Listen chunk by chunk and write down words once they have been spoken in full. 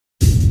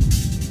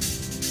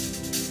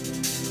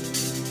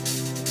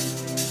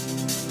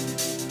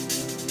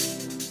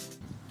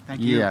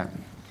Thank you. Yeah,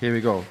 here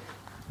we go.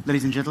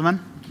 Ladies and gentlemen,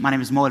 my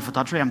name is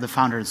El-Fatatry. I'm the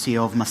founder and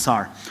CEO of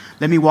Masar.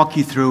 Let me walk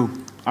you through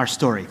our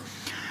story.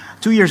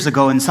 2 years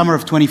ago, in summer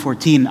of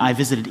 2014, I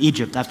visited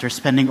Egypt after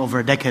spending over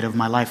a decade of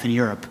my life in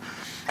Europe.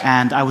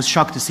 And I was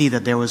shocked to see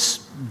that there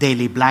was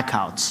daily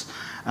blackouts,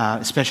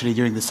 especially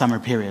during the summer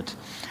period.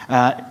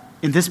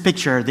 In this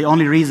picture, the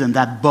only reason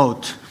that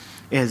boat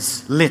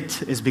is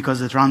lit is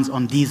because it runs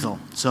on diesel.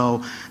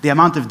 So the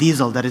amount of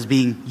diesel that is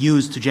being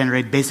used to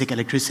generate basic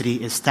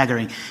electricity is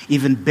staggering.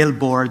 Even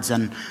billboards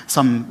and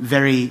some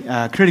very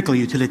critical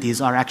utilities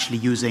are actually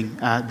using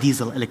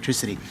diesel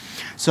electricity.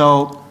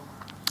 So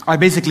I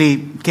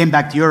basically came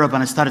back to Europe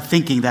and I started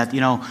thinking that,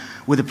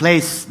 with a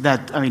place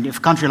that, if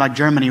a country like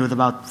Germany with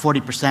about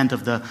 40%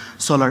 of the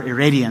solar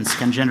irradiance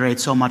can generate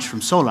so much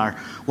from solar,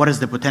 what is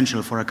the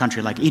potential for a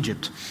country like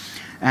Egypt?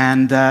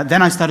 And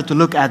then I started to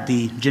look at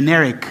the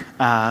generic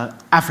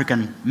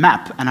African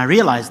map, and I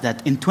realized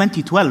that in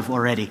 2012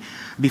 already,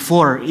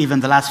 before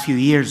even the last few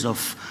years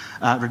of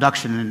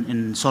reduction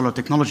in solar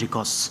technology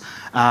costs,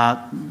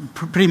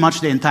 pretty much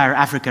the entire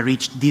Africa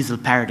reached diesel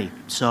parity.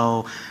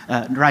 So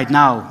right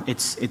now,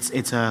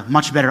 it's a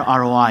much better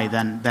ROI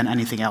than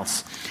anything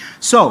else.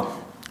 So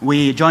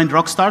we joined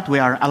Rockstart. We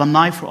are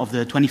alumni of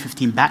the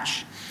 2015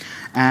 batch.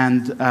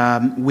 And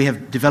we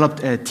have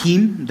developed a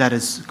team that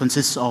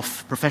consists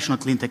of professional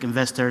clean tech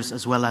investors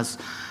as well as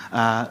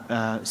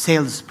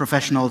sales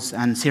professionals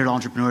and serial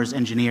entrepreneurs,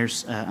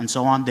 engineers, and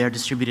so on. They're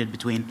distributed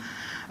between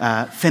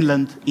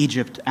Finland,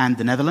 Egypt, and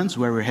the Netherlands,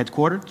 where we're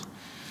headquartered.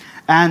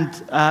 And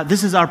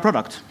this is our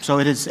product. So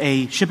it is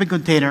a shipping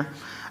container.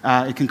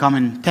 It can come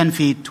in 10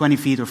 feet, 20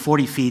 feet, or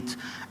 40 feet,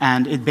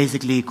 and it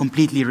basically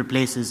completely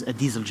replaces a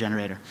diesel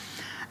generator.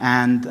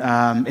 And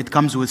it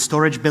comes with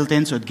storage built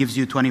in, so it gives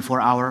you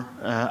 24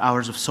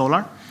 hours of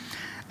solar.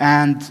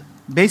 And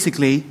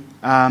basically,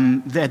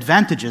 the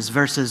advantages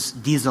versus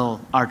diesel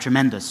are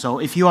tremendous. So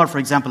if you are, for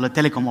example, a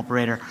telecom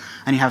operator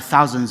and you have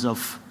thousands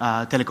of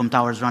telecom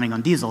towers running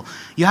on diesel,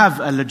 you have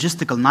a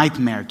logistical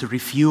nightmare to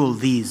refuel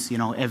these,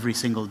 every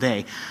single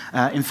day.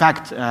 In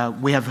fact,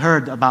 we have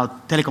heard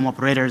about telecom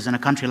operators in a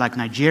country like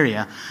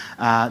Nigeria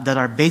that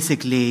are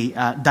basically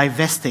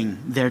divesting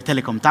their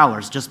telecom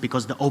towers just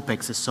because the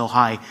OPEX is so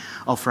high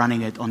of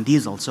running it on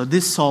diesel. So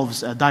this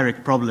solves a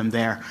direct problem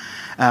there.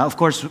 Of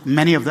course,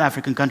 many of the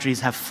African countries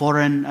have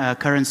foreign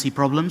currency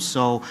problems,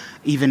 so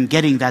even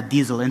getting that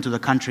diesel into the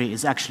country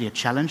is actually a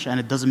challenge, and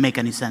it doesn't make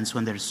any sense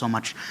when there's so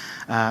much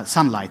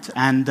sunlight.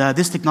 And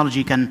this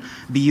technology can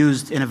be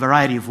used in a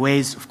variety of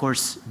ways, of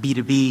course,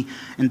 B2B,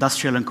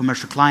 industrial and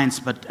commercial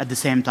clients, but at the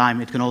same time,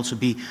 it can also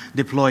be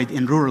deployed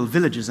in rural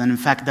villages. And in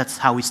fact, that's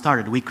how we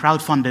started. We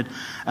crowdfunded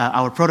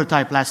our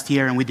prototype last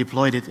year, and we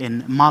deployed it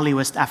in Mali,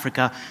 West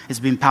Africa. It's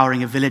been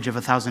powering a village of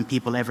 1,000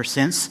 people ever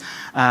since.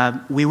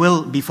 We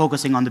will be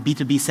focusing on the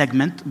B2B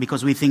segment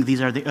because we think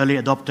these are the early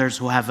adopters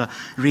who have a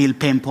real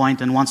pain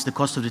point, and once the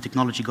cost of the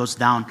technology goes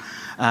down,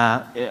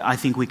 I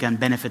think we can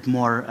benefit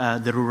more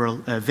the rural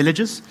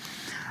villages.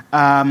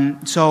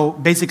 So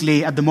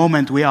basically, at the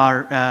moment,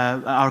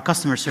 our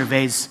customer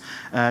surveys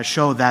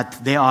show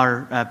that they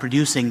are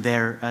producing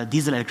their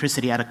diesel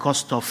electricity at a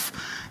cost of,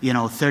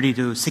 $30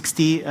 to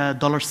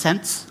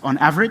 $60 on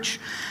average.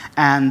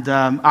 And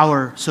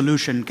our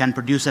solution can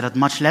produce it at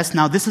much less.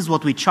 Now, this is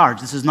what we charge.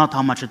 This is not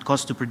how much it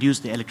costs to produce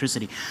the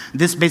electricity.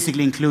 This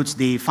basically includes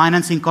the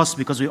financing costs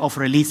because we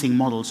offer a leasing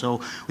model. So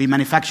we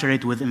manufacture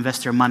it with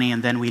investor money,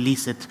 and then we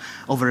lease it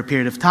over a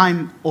period of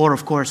time. Or,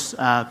 of course,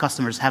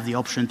 customers have the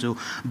option to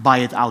buy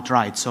it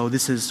outright. So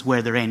this is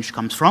where the range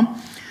comes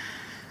from.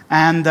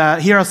 And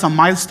here are some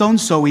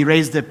milestones. So we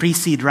raised the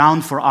pre-seed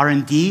round for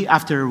R&D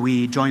after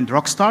we joined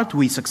Rockstart.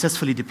 We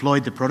successfully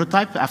deployed the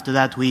prototype. After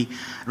that, we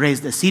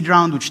raised a seed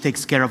round, which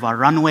takes care of our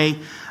runway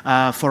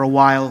for a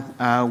while.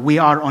 We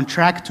are on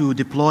track to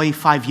deploy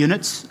 5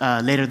 units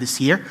later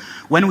this year.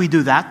 When we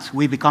do that,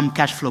 we become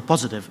cash flow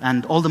positive.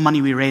 And all the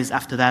money we raise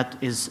after that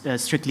is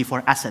strictly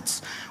for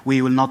assets.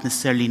 We will not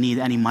necessarily need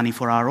any money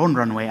for our own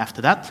runway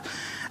after that.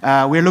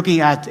 We're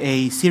looking at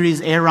a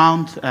Series A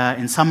round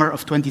in summer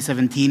of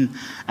 2017,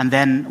 and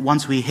then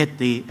once we hit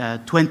the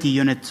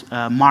 20-unit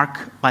mark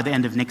by the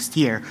end of next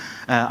year,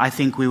 I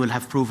think we will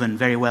have proven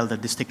very well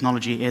that this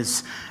technology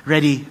is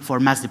ready for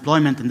mass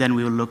deployment, and then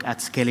we will look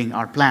at scaling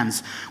our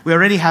plans. We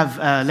already have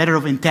a letter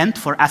of intent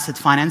for asset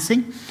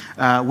financing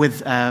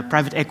with a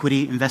private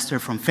equity investor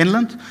from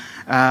Finland.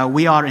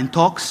 We are in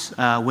talks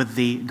with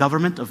the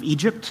government of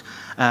Egypt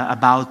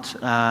about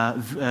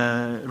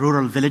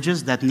rural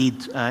villages that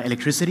need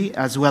electricity,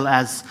 as well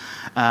as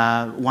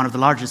one of the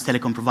largest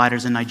telecom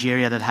providers in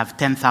Nigeria that have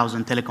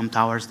 10,000 telecom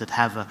towers that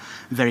have a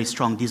very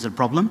strong diesel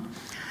problem.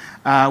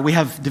 We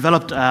have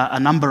developed a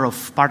number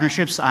of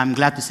partnerships. I'm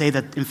glad to say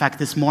that, in fact,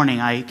 this morning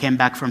I came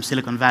back from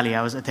Silicon Valley.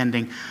 I was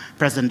attending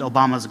President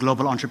Obama's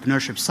Global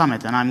Entrepreneurship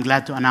Summit, and I'm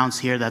glad to announce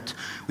here that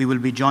we will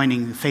be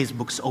joining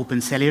Facebook's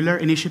Open Cellular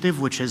initiative,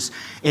 which is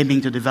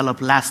aiming to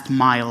develop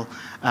last-mile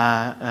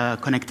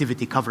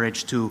connectivity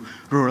coverage to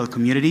rural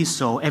communities.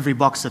 So every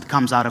box that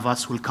comes out of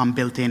us will come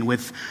built in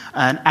with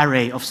an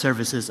array of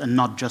services and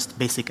not just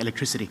basic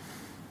electricity.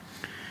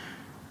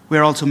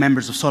 We're also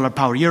members of Solar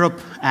Power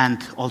Europe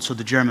and also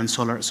the German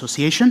Solar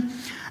Association.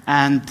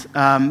 And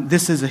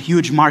this is a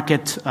huge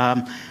market.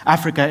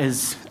 Africa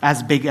is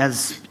as big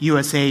as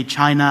USA,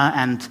 China,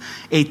 and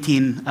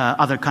 18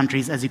 other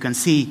countries, as you can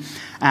see.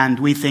 And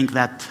we think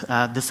that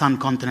the sun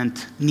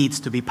continent needs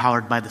to be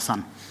powered by the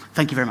sun.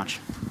 Thank you very much.